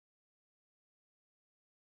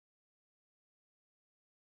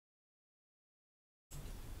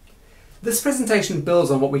This presentation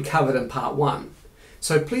builds on what we covered in part 1,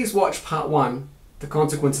 so please watch part 1, the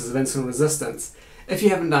consequences of insulin resistance, if you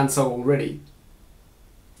haven't done so already.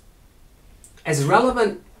 As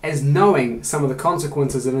relevant as knowing some of the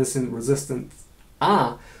consequences of insulin resistance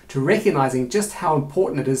are to recognizing just how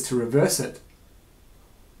important it is to reverse it,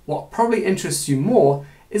 what probably interests you more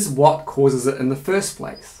is what causes it in the first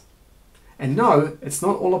place. And no, it's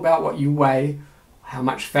not all about what you weigh, how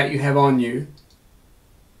much fat you have on you,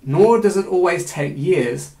 nor does it always take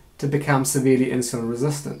years to become severely insulin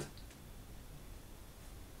resistant.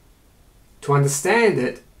 To understand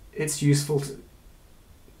it, it's useful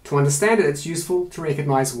to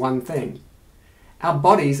recognize one thing. Our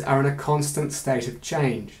bodies are in a constant state of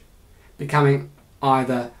change, becoming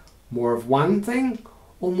either more of one thing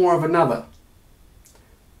or more of another.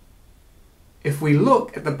 If we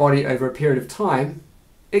look at the body over a period of time,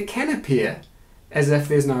 it can appear as if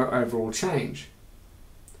there's no overall change.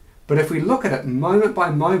 But if we look at it moment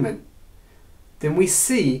by moment, then we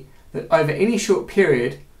see that over any short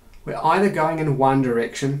period, we're either going in one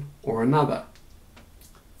direction or another.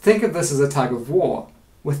 Think of this as a tug of war,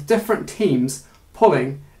 with different teams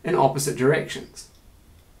pulling in opposite directions.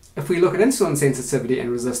 If we look at insulin sensitivity and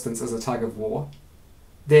resistance as a tug of war,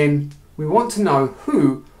 then we want to know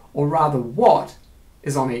who, or rather what,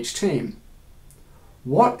 is on each team.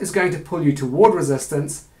 What is going to pull you toward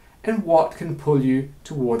resistance and what can pull you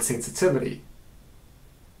toward sensitivity.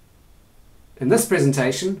 In this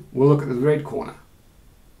presentation, we'll look at the red corner.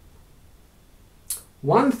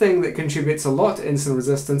 One thing that contributes a lot to insulin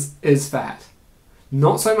resistance is fat.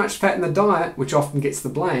 Not so much fat in the diet, which often gets the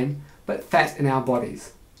blame, but fat in our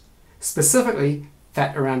bodies. Specifically,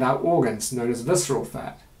 fat around our organs, known as visceral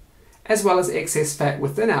fat, as well as excess fat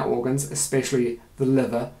within our organs, especially the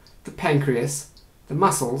liver, the pancreas, the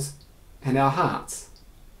muscles, and our hearts.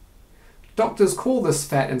 Doctors call this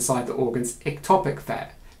fat inside the organs ectopic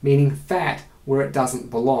fat, meaning fat where it doesn't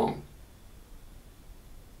belong.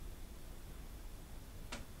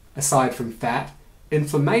 Aside from fat,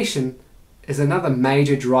 inflammation is another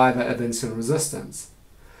major driver of insulin resistance,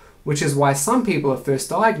 which is why some people are first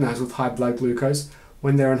diagnosed with high blood glucose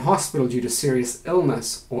when they're in hospital due to serious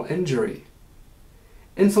illness or injury.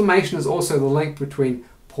 Inflammation is also the link between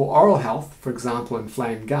poor oral health, for example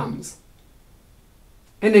inflamed gums,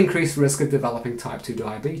 and increased risk of developing type 2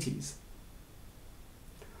 diabetes.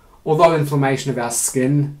 Although inflammation of our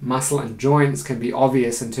skin, muscle and joints can be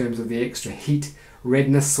obvious in terms of the extra heat,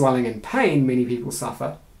 redness, swelling and pain many people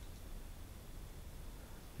suffer,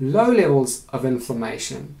 low levels of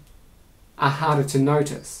inflammation are harder to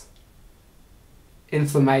notice.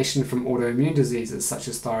 Inflammation from autoimmune diseases such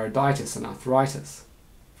as thyroiditis and arthritis,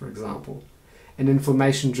 for example, and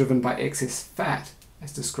inflammation driven by excess fat,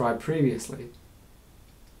 as described previously.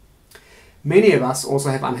 Many of us also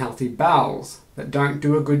have unhealthy bowels that don't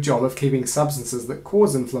do a good job of keeping substances that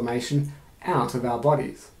cause inflammation out of our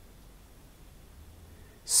bodies.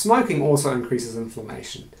 Smoking also increases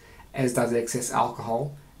inflammation, as does excess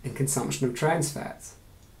alcohol and consumption of trans fats.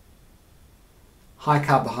 High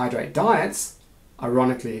carbohydrate diets,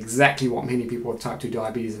 ironically exactly what many people with type 2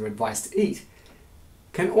 diabetes are advised to eat,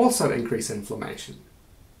 can also increase inflammation.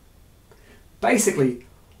 Basically,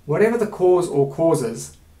 whatever the cause or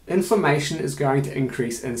causes, inflammation is going to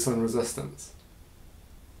increase insulin resistance.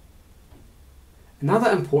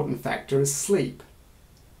 Another important factor is sleep.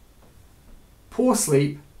 Poor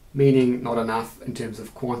sleep, meaning not enough in terms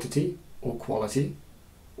of quantity or quality,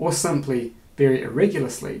 or simply very irregular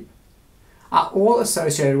sleep, are all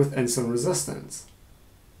associated with insulin resistance.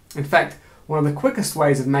 In fact, one of the quickest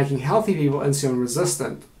ways of making healthy people insulin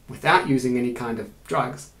resistant without using any kind of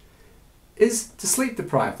drugs is to sleep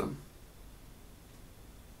deprive them.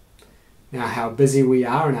 Now, how busy we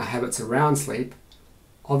are and our habits around sleep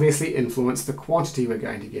obviously influence the quantity we're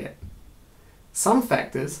going to get. Some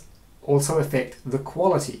factors also affect the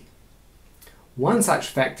quality. One such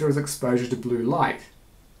factor is exposure to blue light,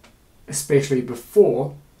 especially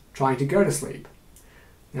before trying to go to sleep.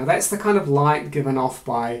 Now that's the kind of light given off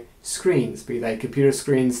by screens, be they computer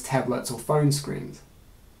screens, tablets or phone screens.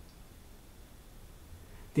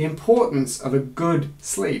 The importance of a good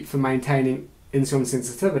sleep for maintaining insulin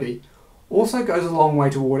sensitivity also goes a long way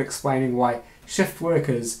toward explaining why shift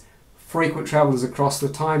workers, frequent travelers across the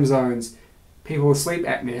time zones, people with sleep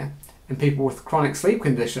apnea, and people with chronic sleep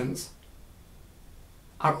conditions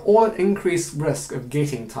are all at increased risk of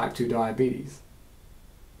getting type 2 diabetes.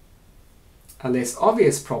 A less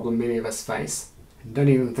obvious problem many of us face, and don't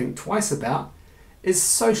even think twice about, is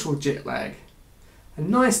social jet lag. A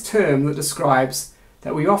nice term that describes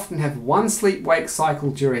that we often have one sleep-wake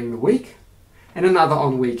cycle during the week and another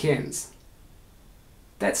on weekends.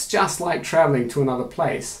 That's just like travelling to another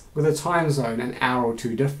place with a time zone an hour or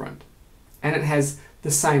two different. And it has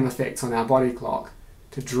the same effects on our body clock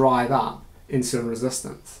to drive up insulin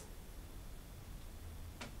resistance.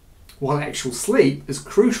 While actual sleep is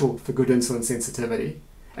crucial for good insulin sensitivity,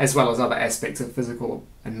 as well as other aspects of physical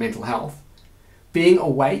and mental health, being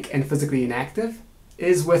awake and physically inactive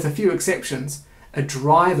is, with a few exceptions, a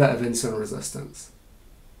driver of insulin resistance.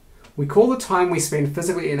 We call the time we spend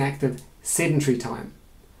physically inactive sedentary time.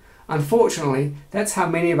 Unfortunately, that's how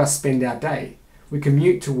many of us spend our day. We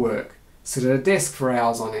commute to work, sit at a desk for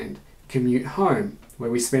hours on end, commute home, where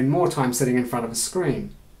we spend more time sitting in front of a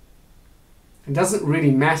screen. It doesn't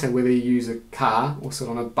really matter whether you use a car or sit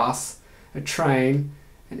on a bus, a train,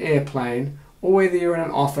 an airplane, or whether you're in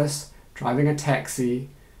an office, driving a taxi,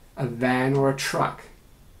 a van or a truck,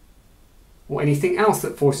 or anything else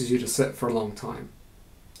that forces you to sit for a long time.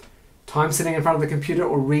 Time sitting in front of the computer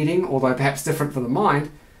or reading, although perhaps different for the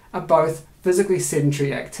mind, are both physically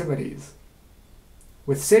sedentary activities.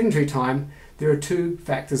 With sedentary time, there are two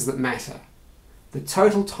factors that matter: the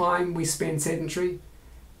total time we spend sedentary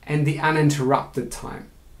and the uninterrupted time.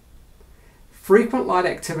 Frequent light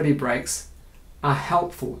activity breaks are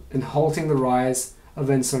helpful in halting the rise of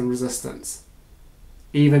insulin resistance,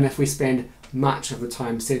 even if we spend much of the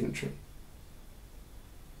time sedentary.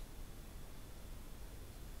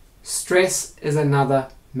 Stress is another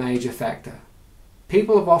major factor.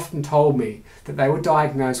 People have often told me that they were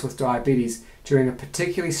diagnosed with diabetes during a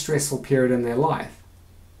particularly stressful period in their life.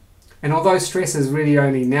 And although stress is really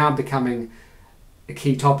only now becoming a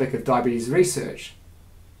key topic of diabetes research,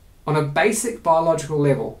 on a basic biological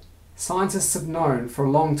level, scientists have known for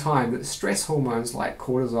a long time that stress hormones like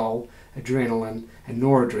cortisol, adrenaline and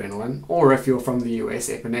noradrenaline, or if you're from the US,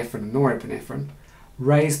 epinephrine and norepinephrine,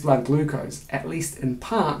 raise blood glucose, at least in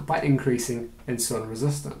part by increasing insulin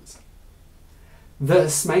resistance.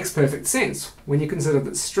 This makes perfect sense when you consider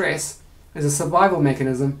that stress is a survival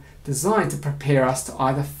mechanism designed to prepare us to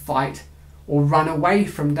either fight or run away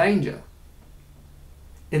from danger.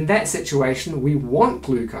 In that situation, we want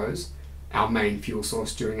glucose, our main fuel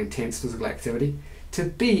source during intense physical activity, to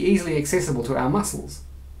be easily accessible to our muscles.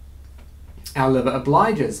 Our liver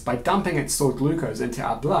obliges by dumping its stored glucose into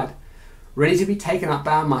our blood, ready to be taken up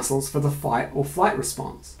by our muscles for the fight or flight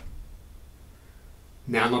response.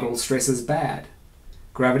 Now, not all stress is bad.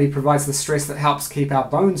 Gravity provides the stress that helps keep our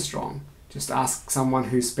bones strong. Just ask someone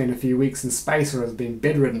who's spent a few weeks in space or has been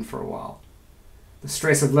bedridden for a while. The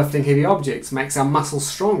stress of lifting heavy objects makes our muscles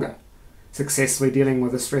stronger. Successfully dealing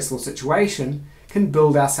with a stressful situation can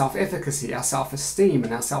build our self-efficacy, our self-esteem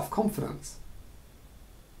and our self-confidence.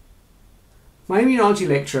 My immunology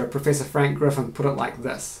lecturer, Professor Frank Griffin, put it like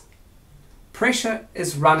this: pressure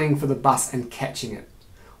is running for the bus and catching it,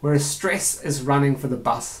 whereas stress is running for the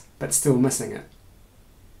bus but still missing it.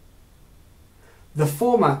 The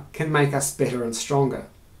former can make us better and stronger.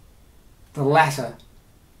 The latter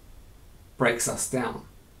breaks us down.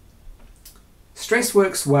 Stress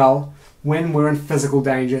works well when we're in physical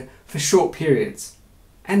danger for short periods,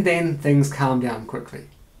 and then things calm down quickly.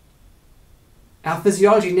 Our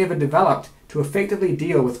physiology never developed to effectively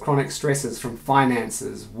deal with chronic stresses from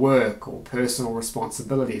finances, work, or personal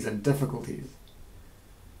responsibilities and difficulties,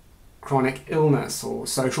 chronic illness, or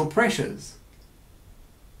social pressures.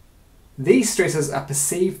 These stresses are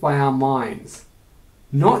perceived by our minds,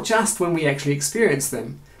 not just when we actually experience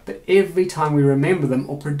them, but every time we remember them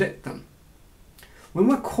or predict them. When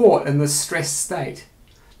we're caught in this stressed state,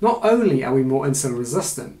 not only are we more insulin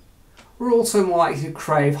resistant, we're also more likely to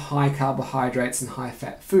crave high carbohydrates and high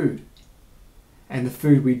fat food. And the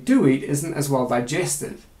food we do eat isn't as well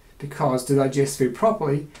digested, because to digest food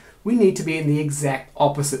properly, we need to be in the exact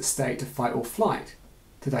opposite state to fight or flight.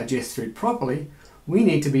 To digest food properly, we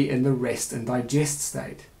need to be in the rest and digest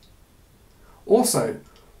state. Also,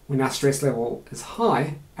 when our stress level is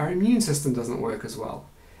high, our immune system doesn't work as well,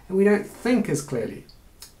 and we don't think as clearly,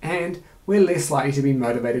 and we're less likely to be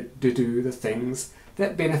motivated to do the things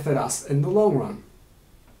that benefit us in the long run.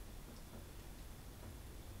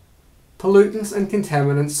 Pollutants and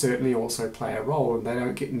contaminants certainly also play a role, and they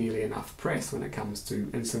don't get nearly enough press when it comes to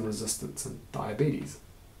insulin resistance and diabetes.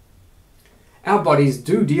 Our bodies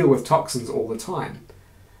do deal with toxins all the time.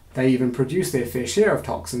 They even produce their fair share of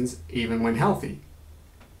toxins, even when healthy.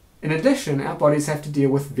 In addition, our bodies have to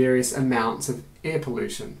deal with various amounts of air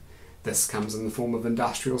pollution. This comes in the form of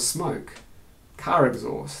industrial smoke, car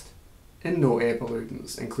exhaust, indoor air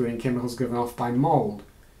pollutants, including chemicals given off by mold,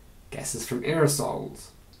 gases from aerosols,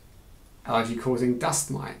 allergy-causing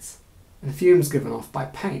dust mites, and fumes given off by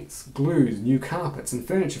paints, glues, new carpets, and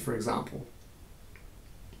furniture, for example.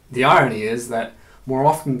 The irony is that More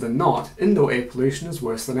often than not, indoor air pollution is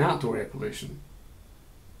worse than outdoor air pollution.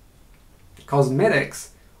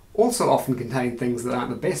 Cosmetics also often contain things that aren't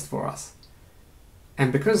the best for us,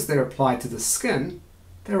 and because they're applied to the skin,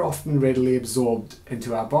 they're often readily absorbed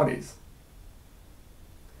into our bodies.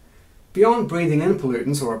 Beyond breathing in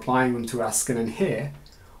pollutants or applying them to our skin and hair,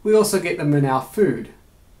 we also get them in our food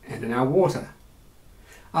and in our water.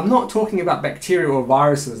 I'm not talking about bacteria or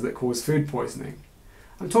viruses that cause food poisoning.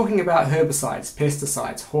 I'm talking about herbicides,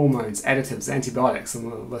 pesticides, hormones, additives, antibiotics,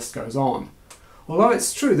 and the list goes on. Although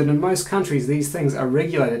it's true that in most countries these things are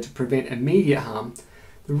regulated to prevent immediate harm,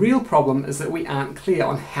 the real problem is that we aren't clear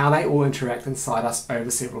on how they all interact inside us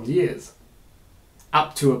over several years.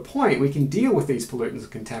 Up to a point we can deal with these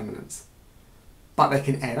pollutants and contaminants, but they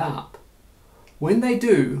can add up. When they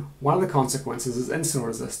do, one of the consequences is insulin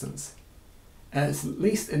resistance, at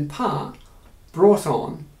least in part brought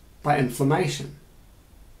on by inflammation.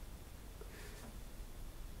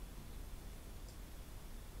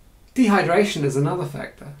 Dehydration is another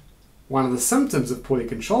factor. One of the symptoms of poorly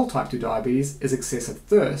controlled type 2 diabetes is excessive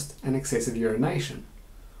thirst and excessive urination.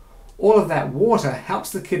 All of that water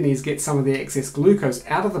helps the kidneys get some of the excess glucose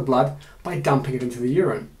out of the blood by dumping it into the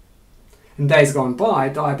urine. In days gone by,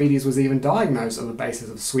 diabetes was even diagnosed on the basis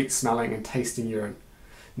of sweet smelling and tasting urine.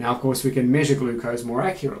 Now, of course, we can measure glucose more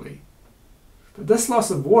accurately. But this loss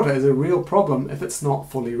of water is a real problem if it's not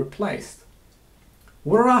fully replaced.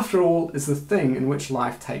 Water, after all, is the thing in which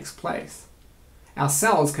life takes place. Our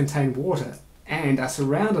cells contain water and are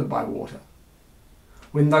surrounded by water.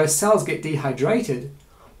 When those cells get dehydrated,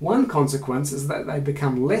 one consequence is that they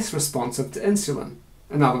become less responsive to insulin,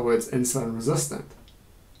 in other words, insulin resistant.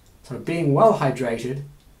 So being well hydrated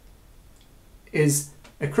is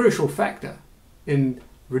a crucial factor in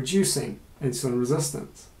reducing insulin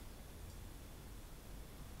resistance.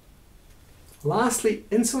 Lastly,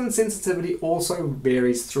 insulin sensitivity also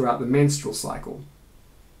varies throughout the menstrual cycle.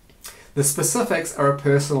 The specifics are a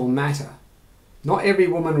personal matter. Not every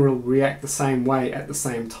woman will react the same way at the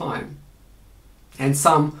same time, and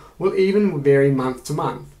some will even vary month to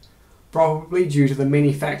month, probably due to the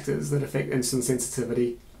many factors that affect insulin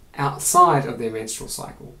sensitivity outside of their menstrual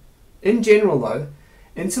cycle. In general though,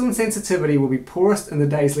 insulin sensitivity will be poorest in the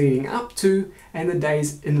days leading up to and the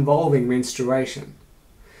days involving menstruation.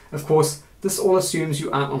 Of course, this all assumes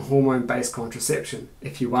you aren't on hormone-based contraception.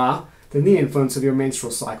 If you are, then the influence of your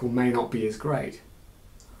menstrual cycle may not be as great.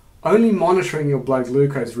 Only monitoring your blood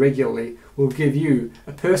glucose regularly will give you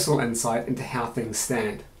a personal insight into how things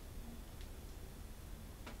stand.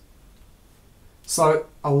 So,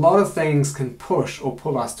 a lot of things can push or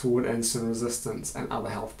pull us toward insulin resistance and other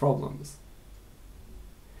health problems.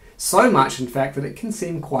 So much, in fact, that it can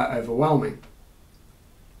seem quite overwhelming.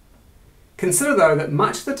 Consider, though, that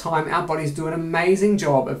much of the time our bodies do an amazing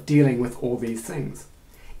job of dealing with all these things.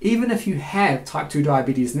 Even if you have type 2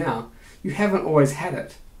 diabetes now, you haven't always had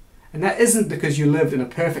it. And that isn't because you lived in a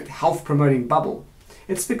perfect health-promoting bubble.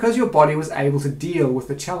 It's because your body was able to deal with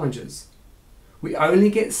the challenges. We only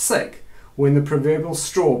get sick when the proverbial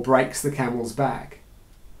straw breaks the camel's back.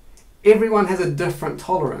 Everyone has a different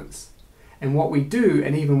tolerance, and what we do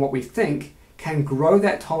and even what we think can grow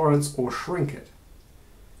that tolerance or shrink it.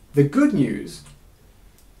 The good news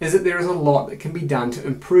is that there is a lot that can be done to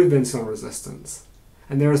improve insulin resistance,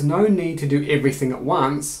 and there is no need to do everything at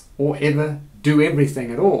once or ever do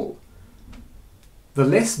everything at all. The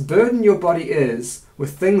less burden your body is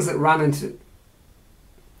with things that run into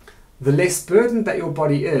The less burdened that your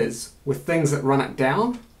body is with things that run it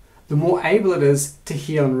down, the more able it is to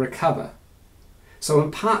heal and recover. So in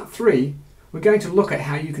part 3, we're going to look at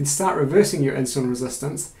how you can start reversing your insulin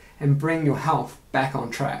resistance and bring your health back on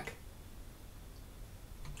track.